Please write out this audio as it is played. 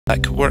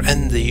We're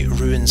in the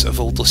ruins of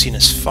old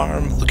Lysina's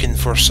farm looking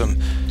for some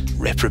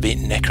reprobate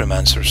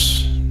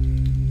necromancers.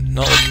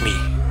 Not like me.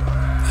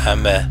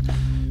 I'm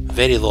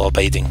very law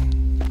abiding,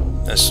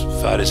 as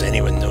far as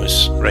anyone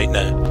knows right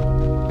now.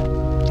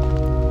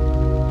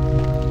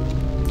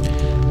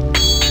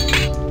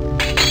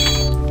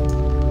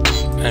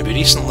 And we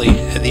recently,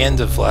 at the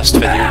end of last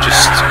video,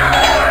 just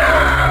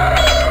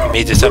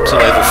made it up to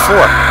level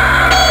 4.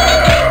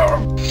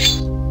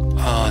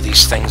 Oh,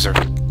 these things are...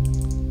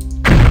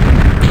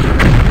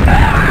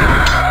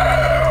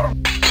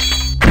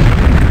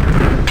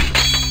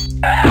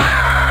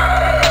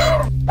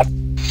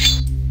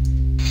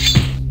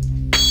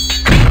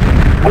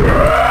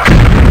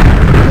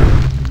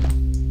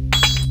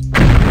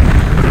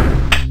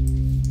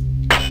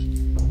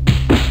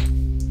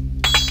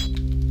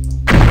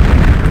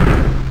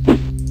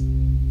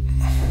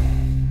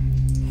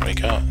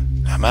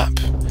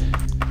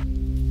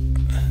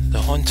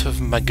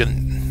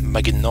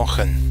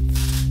 Magnochen.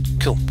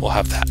 Cool, we'll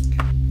have that.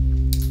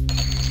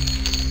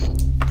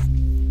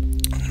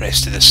 The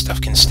rest of this stuff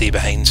can stay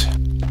behind.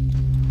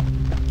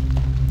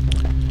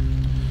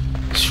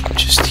 Let's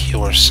just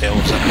heal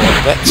ourselves up a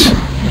little bit.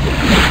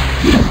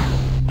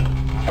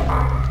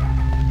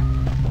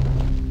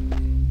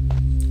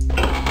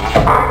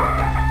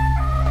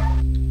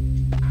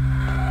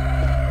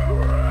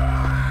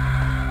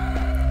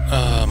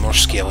 More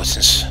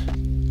skeletons.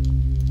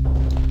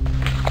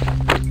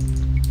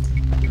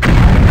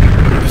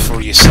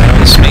 You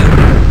silence me.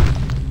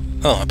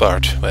 Oh, a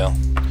bird. Well,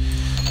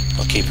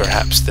 okay,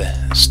 perhaps the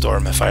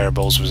storm of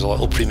fireballs was a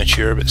little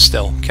premature, but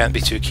still, can't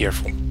be too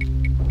careful.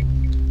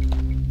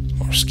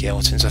 More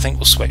skeletons. I think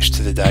we'll switch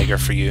to the dagger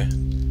for you.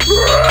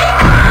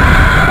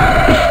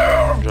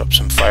 Drop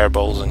some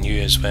fireballs on you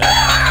as well.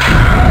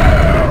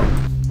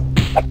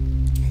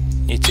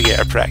 Need to get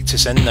our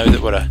practice in now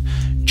that we're a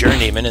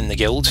journeyman in the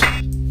guild.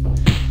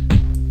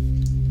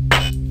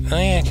 Oh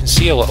yeah, I can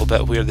see a little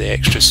bit where the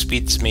extra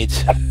speed's made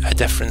a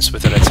difference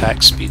with our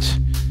attack speed.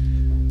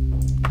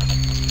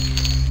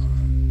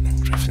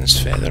 Griffin's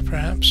feather,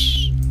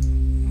 perhaps?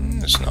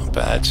 It's not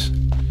bad.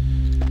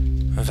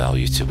 The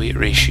value to weight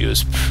ratio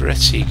is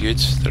pretty good.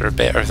 There are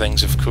better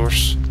things, of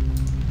course.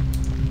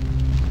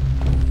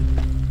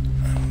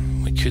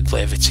 We could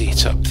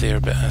levitate up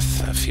there, but I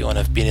have a feeling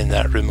I've been in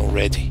that room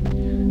already.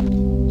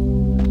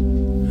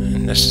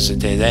 And this is a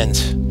dead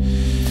end.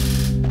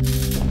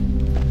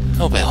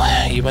 Oh well,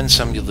 you win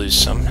some, you lose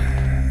some.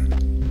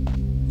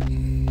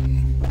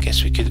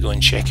 Guess we could go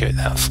and check out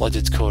that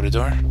flooded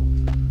corridor.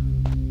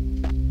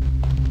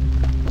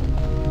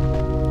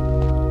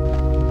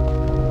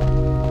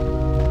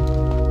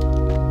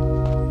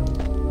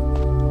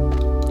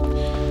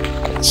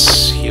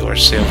 Let's heal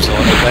ourselves a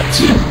little bit.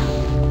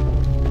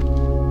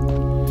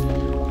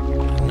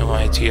 No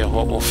idea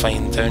what we'll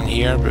find down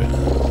here, but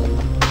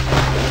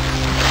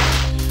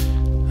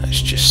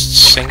let's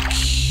just sink.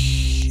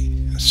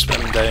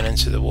 Swim down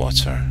into the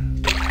water.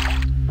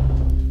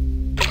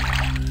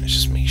 Let's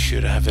just make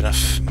sure I have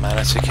enough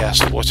mana to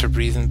cast water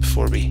breathing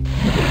before we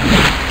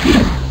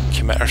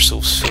commit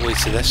ourselves fully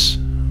to this.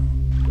 And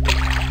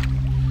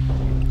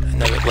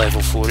now at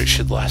level 4 it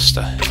should last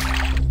a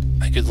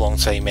good long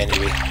time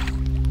anyway.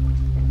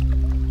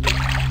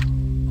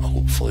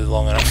 Hopefully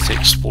long enough to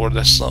explore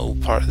this little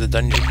part of the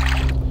dungeon.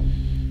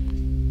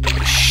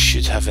 We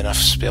should have enough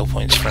spell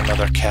points for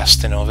another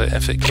casting of it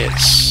if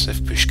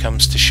push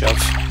comes to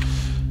shove.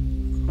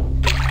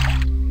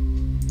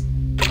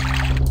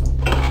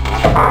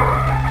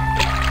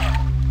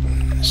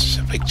 This is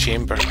a big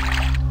chamber.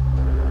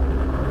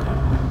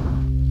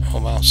 Oh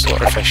wow,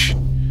 slaughterfish.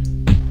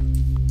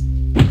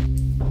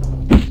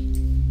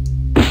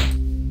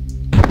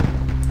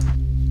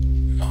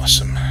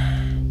 Awesome.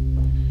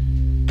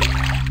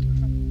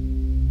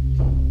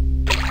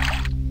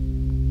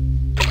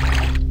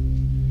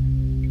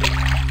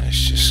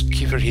 Let's just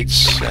keep our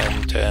heads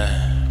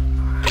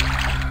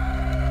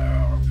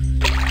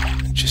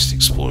and just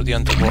explore the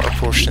underwater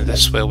portion of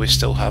this while we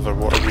still have our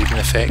water breathing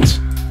effect.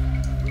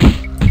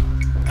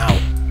 Ow.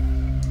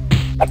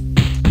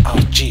 Oh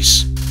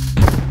jeez.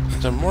 Is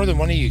there more than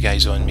one of you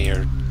guys on me,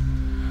 or...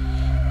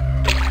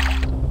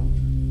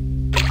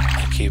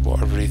 Okay,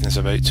 water breathing's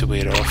about to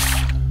wear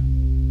off.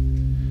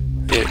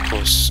 There it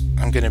goes.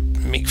 I'm gonna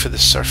make for the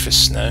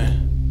surface now.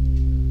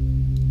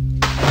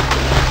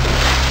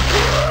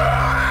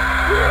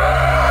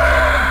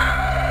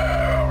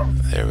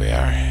 There we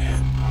are.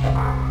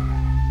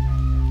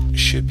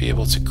 Should be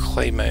able to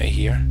climb out of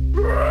here.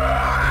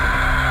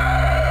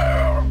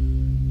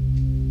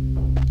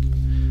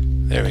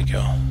 There we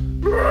go.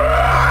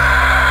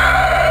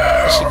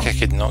 Looks like I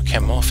could knock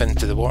him off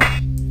into the water.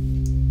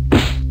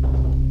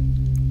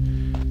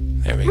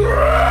 There we go.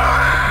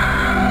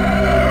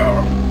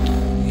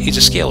 He's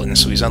a skeleton,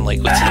 so he's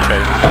unlikely to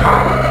drown.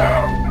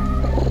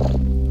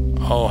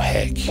 Oh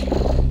heck.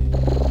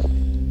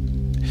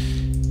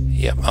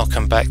 Yep, I'll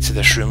come back to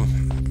this room.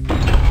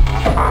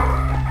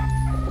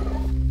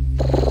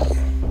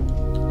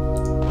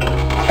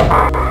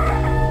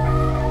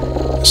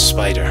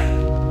 Spider.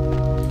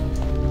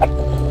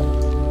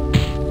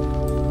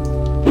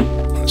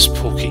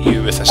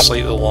 you with a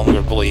slightly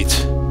longer blade.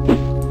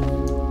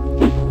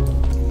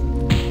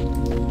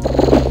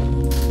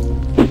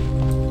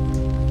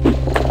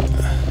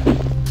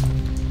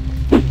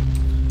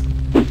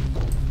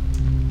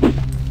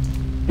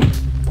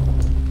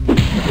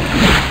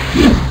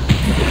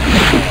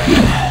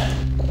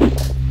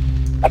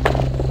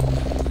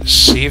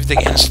 Saved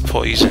against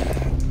poison.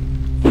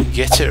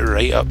 Get it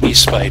right up, you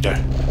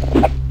spider.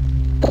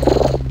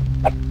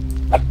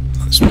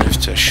 Let's move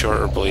to a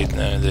shorter blade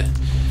now.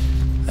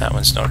 That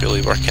one's not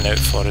really working out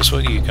for us.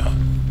 What do you got?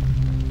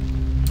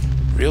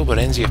 Real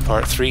Berenzia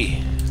Part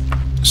 3.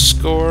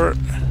 Score.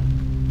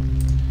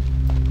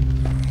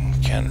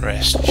 Can't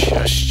rest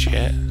just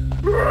yet.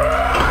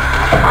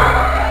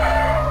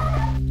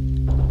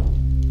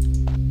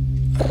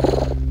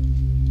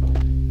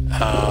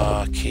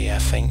 Okay, I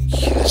think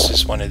this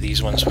is one of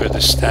these ones where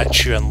the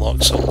statue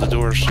unlocks all the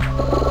doors.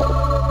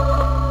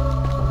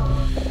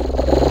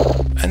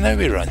 And now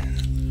we run.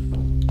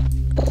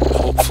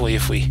 Hopefully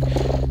if we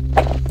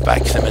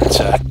back them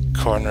into a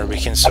corner we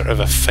can sort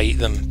of fight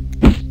them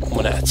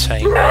one at a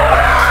time.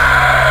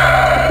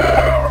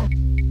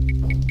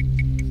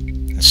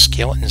 The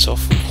skeleton's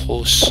awful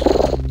close.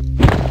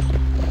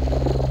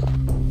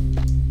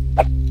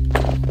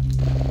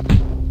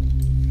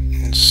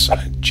 Let's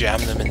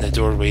jam them in the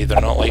doorway. They're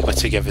not likely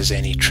to give us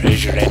any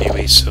treasure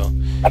anyway, so...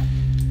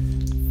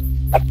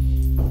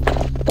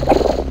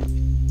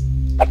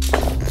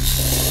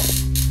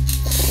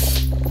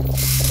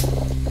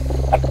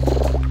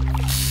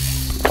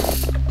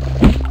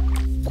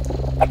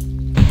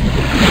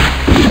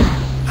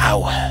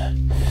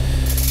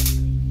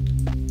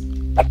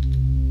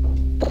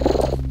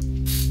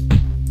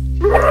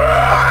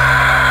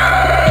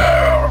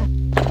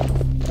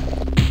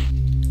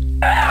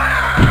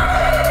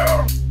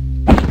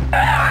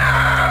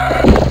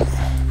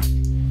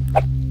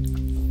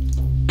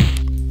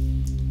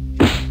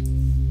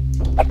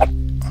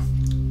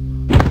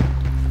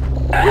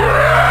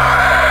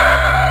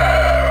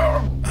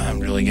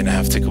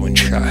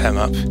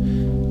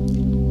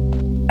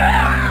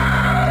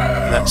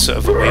 That sort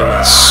of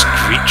wailing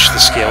screech the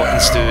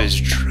skeletons do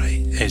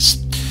is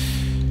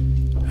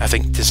I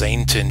think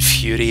designed to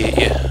infuriate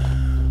you.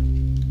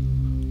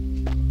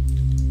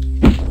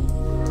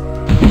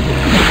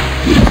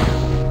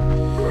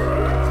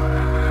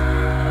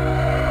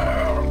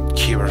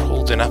 Okay, we're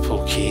holding up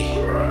okay.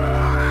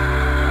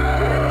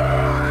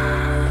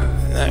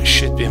 That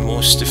should be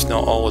most, if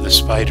not all, of the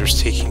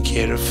spiders taken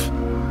care of.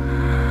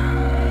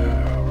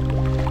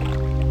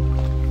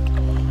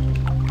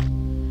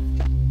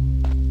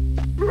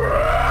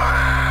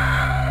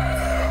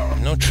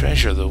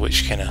 Treasure though,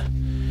 which kinda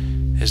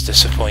is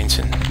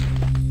disappointing.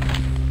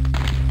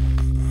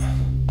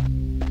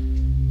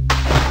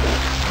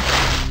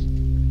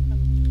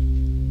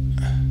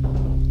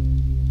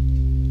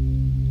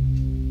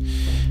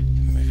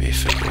 Maybe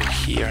if I go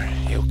here,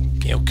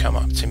 he'll come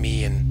up to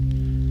me and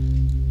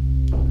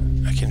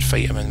I can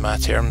fight him in my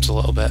terms a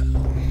little bit.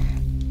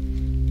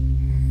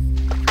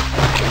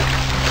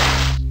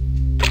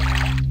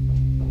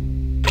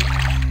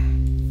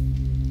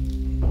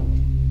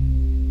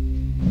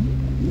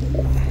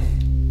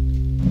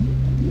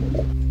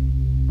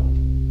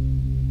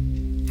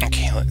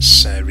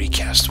 Let's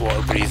recast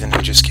water breathing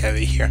and just get out of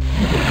here.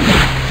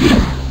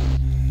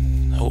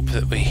 Hope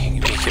that we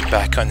make it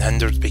back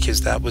unhindered,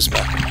 because that was my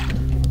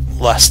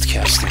last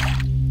casting.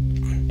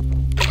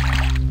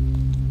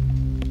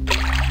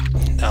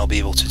 I'll be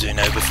able to do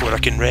now before I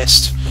can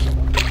rest.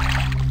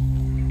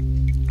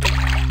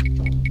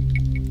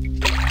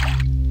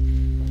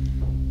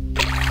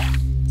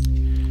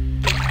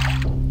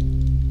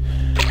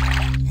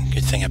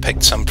 Good thing I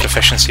picked some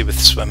proficiency with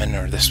swimming,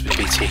 or this would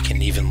be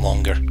taking even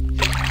longer.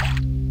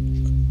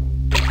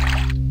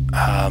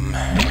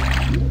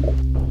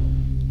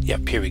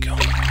 Yep, here we go.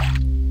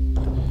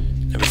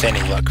 Now with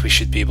any luck we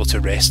should be able to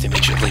rest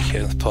immediately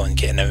upon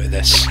getting out of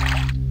this.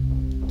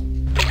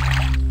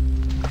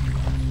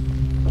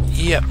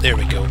 Yep, there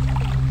we go.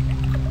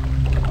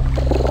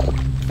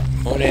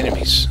 More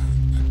enemies.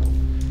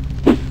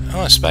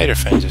 Oh, a spider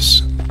found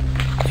us.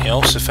 He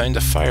also found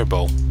a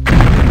fireball.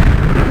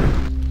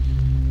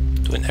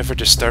 Don't ever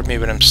disturb me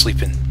when I'm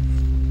sleeping.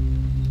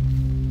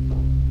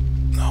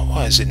 Oh,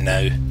 what is it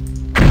now?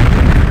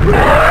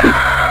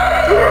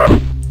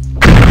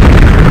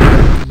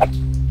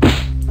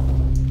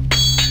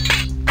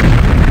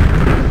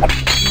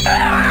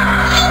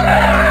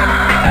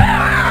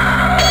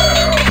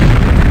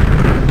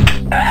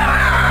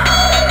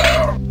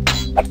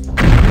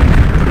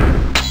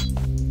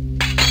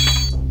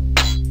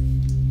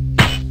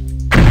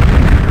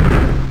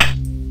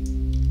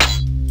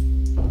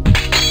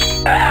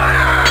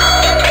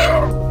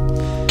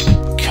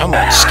 Come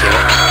on,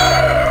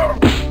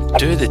 skeleton.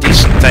 Do the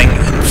decent thing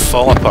and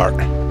fall apart.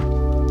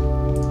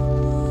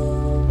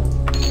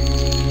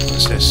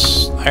 What's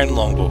this? Iron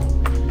longbow.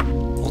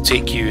 We'll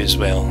take you as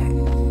well.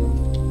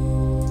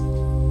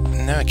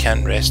 Now I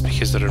can't rest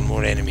because there are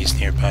more enemies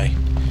nearby.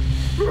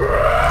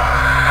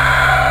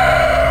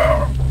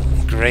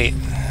 Great.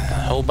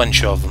 A whole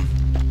bunch of them.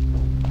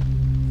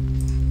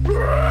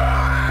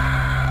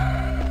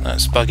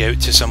 Let's bug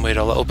out to somewhere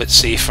a little bit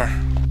safer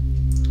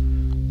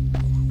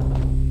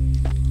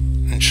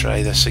and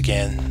try this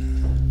again.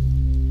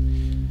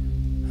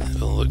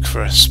 We'll look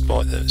for a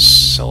spot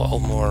that's a little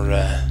more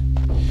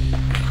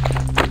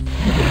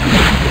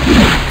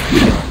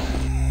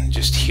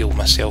just heal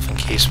myself in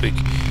case we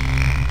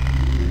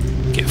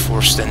get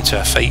forced into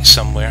a fight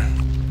somewhere.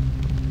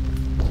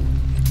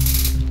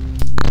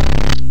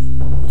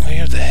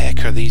 Where the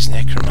heck are these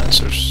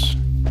necromancers?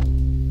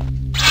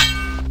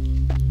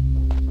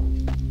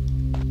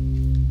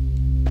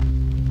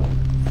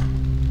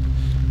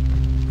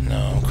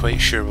 No, I'm quite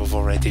sure we've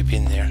already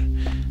been there.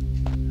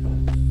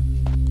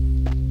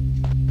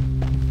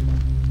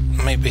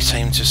 Might be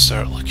time to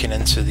start looking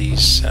into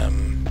these,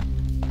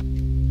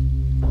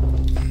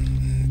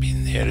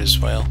 being there as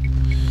well.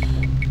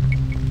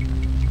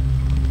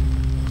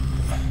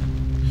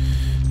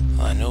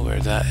 Well, I know where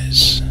that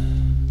is.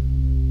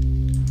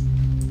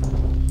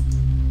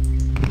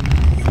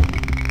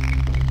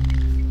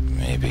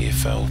 Maybe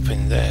if I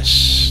open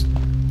this...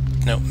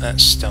 Nope,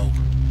 that's still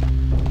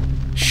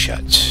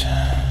shut.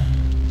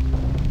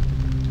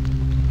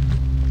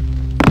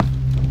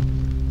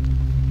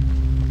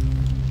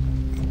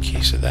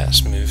 Okay, so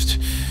that's moved.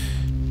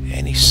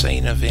 Any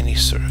sign of any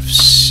sort of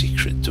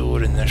secret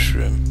door in this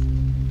room?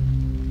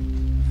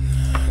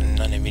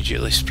 None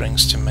immediately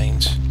springs to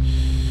mind.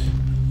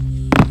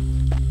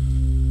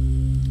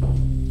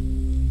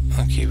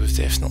 Okay, we've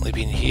definitely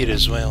been here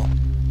as well.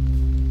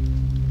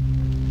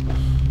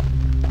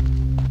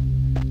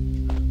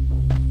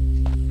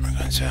 We're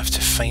going to have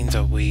to find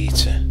a way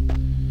to...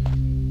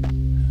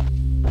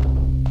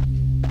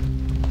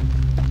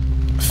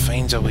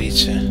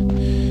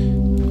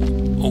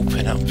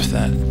 open up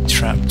that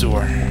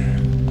trapdoor.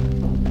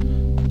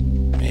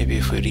 Maybe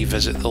if we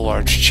revisit the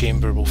large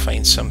chamber we'll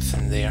find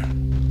something there.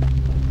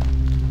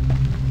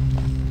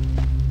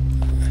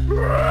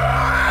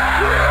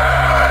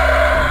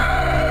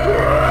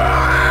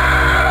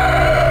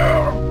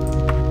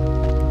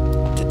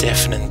 The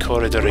deafening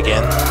corridor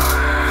again.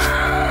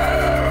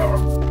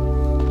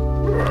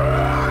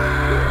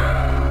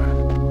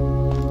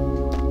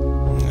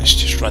 Let's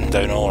just run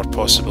down all our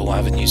possible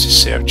avenues of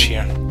search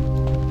here.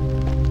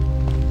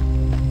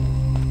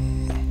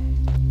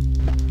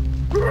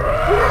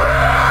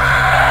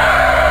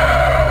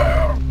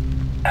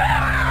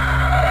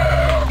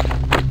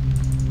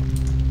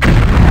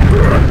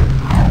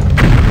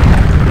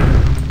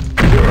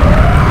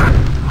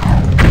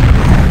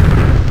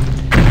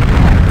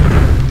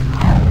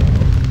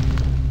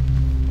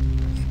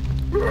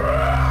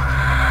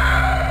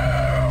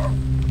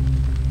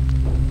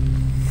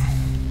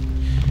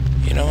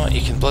 You know what,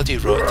 you can bloody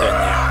rot down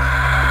there.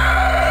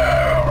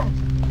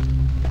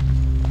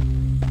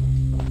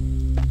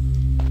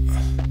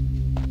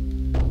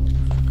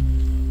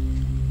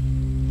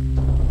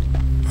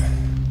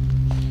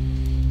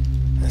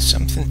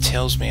 Something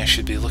tells me I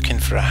should be looking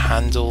for a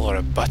handle or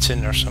a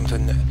button or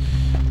something that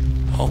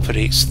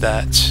operates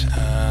that.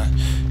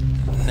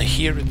 Now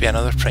here would be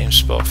another prime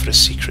spot for a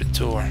secret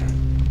door.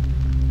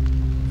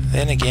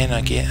 Then again,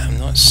 I'm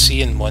not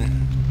seeing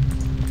one.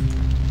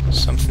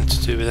 Something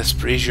to do with this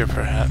brazier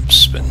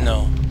perhaps, but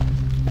no.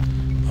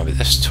 What about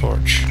this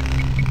torch?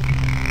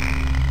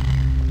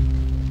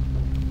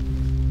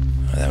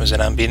 Oh, that was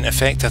an ambient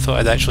effect. I thought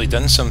I'd actually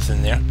done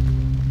something there.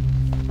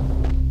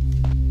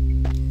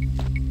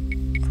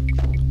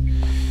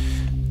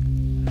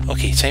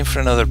 Okay, time for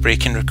another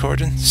break in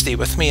recording. Stay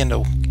with me and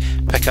I'll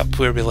pick up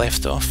where we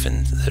left off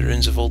in the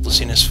ruins of Old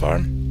Lysina's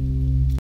farm.